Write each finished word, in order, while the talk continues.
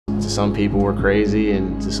some people we're crazy,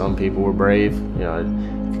 and to some people we're brave. You know,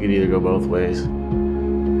 it could either go both ways.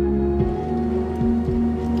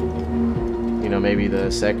 You know, maybe the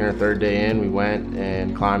second or third day in, we went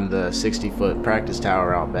and climbed the 60-foot practice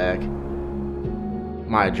tower out back.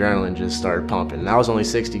 My adrenaline just started pumping. That was only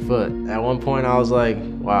 60 foot. At one point I was like,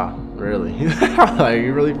 wow, really? Like, are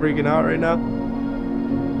you really freaking out right now?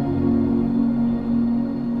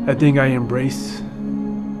 I think I embrace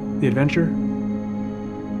the adventure.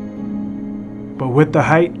 But with the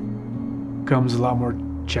height comes a lot more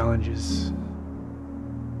challenges.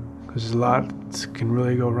 Because a lot can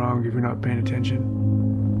really go wrong if you're not paying attention.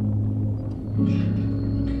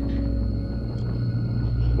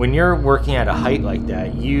 When you're working at a height like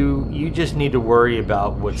that, you just need to worry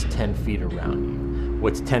about what's 10 feet around you,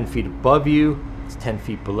 what's 10 feet above you, what's 10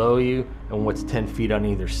 feet below you, and what's 10 feet on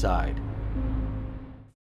either side.